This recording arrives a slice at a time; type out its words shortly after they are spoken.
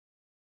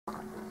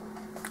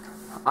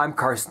I'm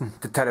Carsten,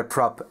 the Tatted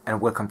Prop,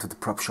 and welcome to the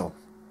Prop Show.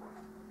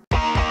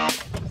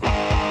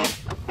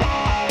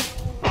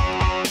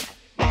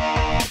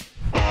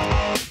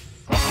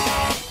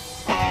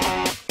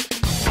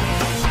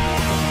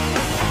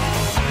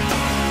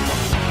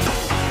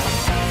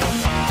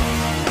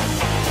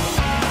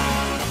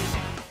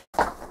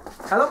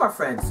 Hello my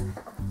friends,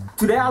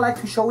 today I'd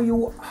like to show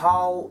you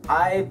how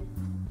I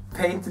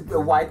painted a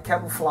white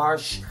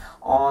camouflage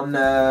on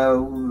a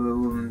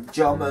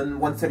German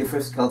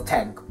 1/35 scale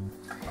tank.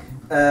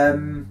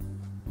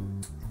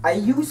 I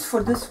used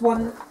for this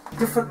one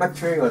different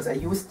materials. I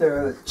used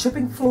the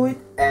chipping fluid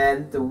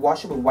and the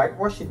washable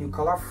whitewash, a new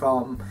color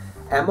from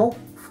Camo,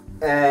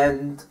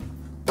 and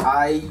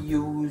I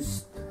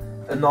used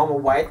a normal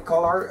white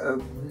color,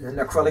 an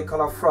acrylic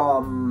color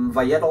from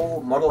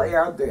Vallejo Model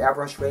Air, the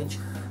airbrush range,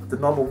 the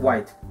normal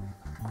white.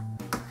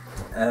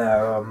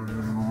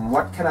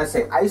 What can I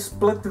say? I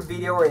split the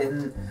video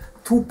in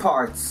two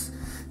parts.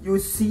 You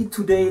see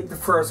today the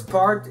first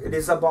part. It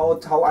is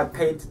about how I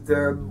paint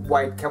the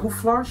white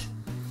camouflage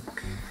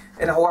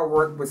and how I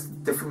work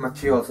with different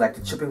materials like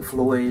the chipping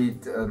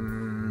fluid,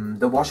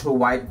 the washable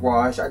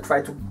whitewash. I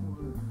try to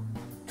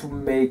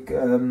make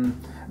a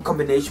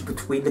combination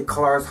between the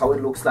colors, how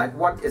it looks like,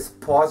 what is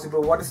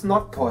possible, what is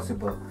not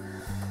possible.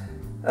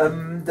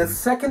 The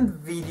second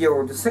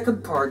video, the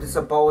second part, is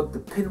about the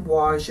pin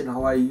wash and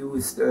how I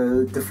used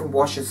different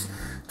washes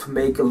to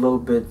make a little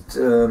bit,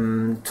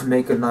 to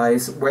make a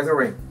nice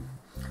weathering.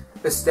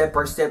 A step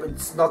by step,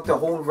 it's not the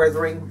whole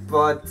weathering,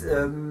 but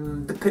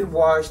the pin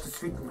wash, the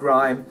sweet and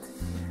grime,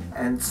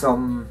 and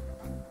some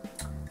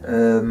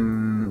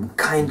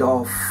kind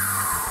of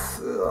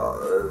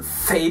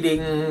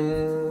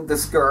fading the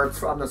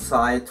skirts on the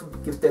side to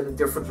give them a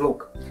different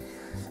look.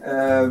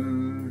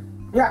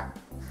 Yeah.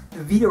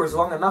 The video is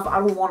long enough. I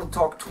don't want to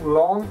talk too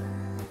long.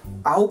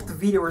 I hope the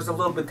video is a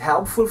little bit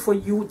helpful for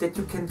you, that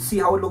you can see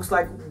how it looks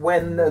like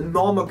when a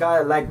normal guy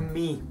like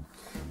me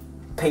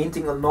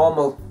painting a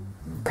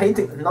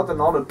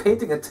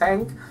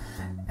tank,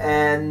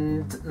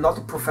 and not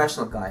a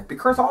professional guy.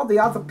 Because all the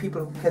other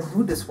people who can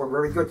do this one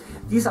very good,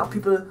 these are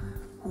people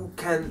who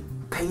can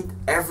paint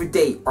every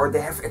day, or they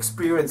have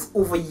experience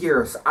over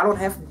years. I don't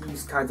have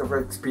these kinds of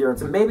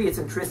experience, and maybe it's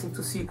interesting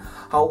to see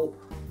how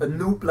a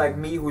noob like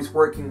me who is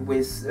working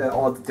with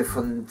all the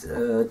different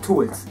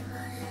tools.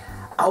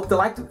 I hope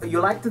you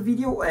liked the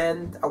video,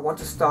 and I want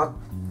to start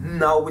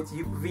now with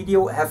the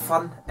video. Have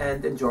fun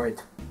and enjoy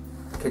it.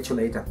 Catch you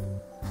later.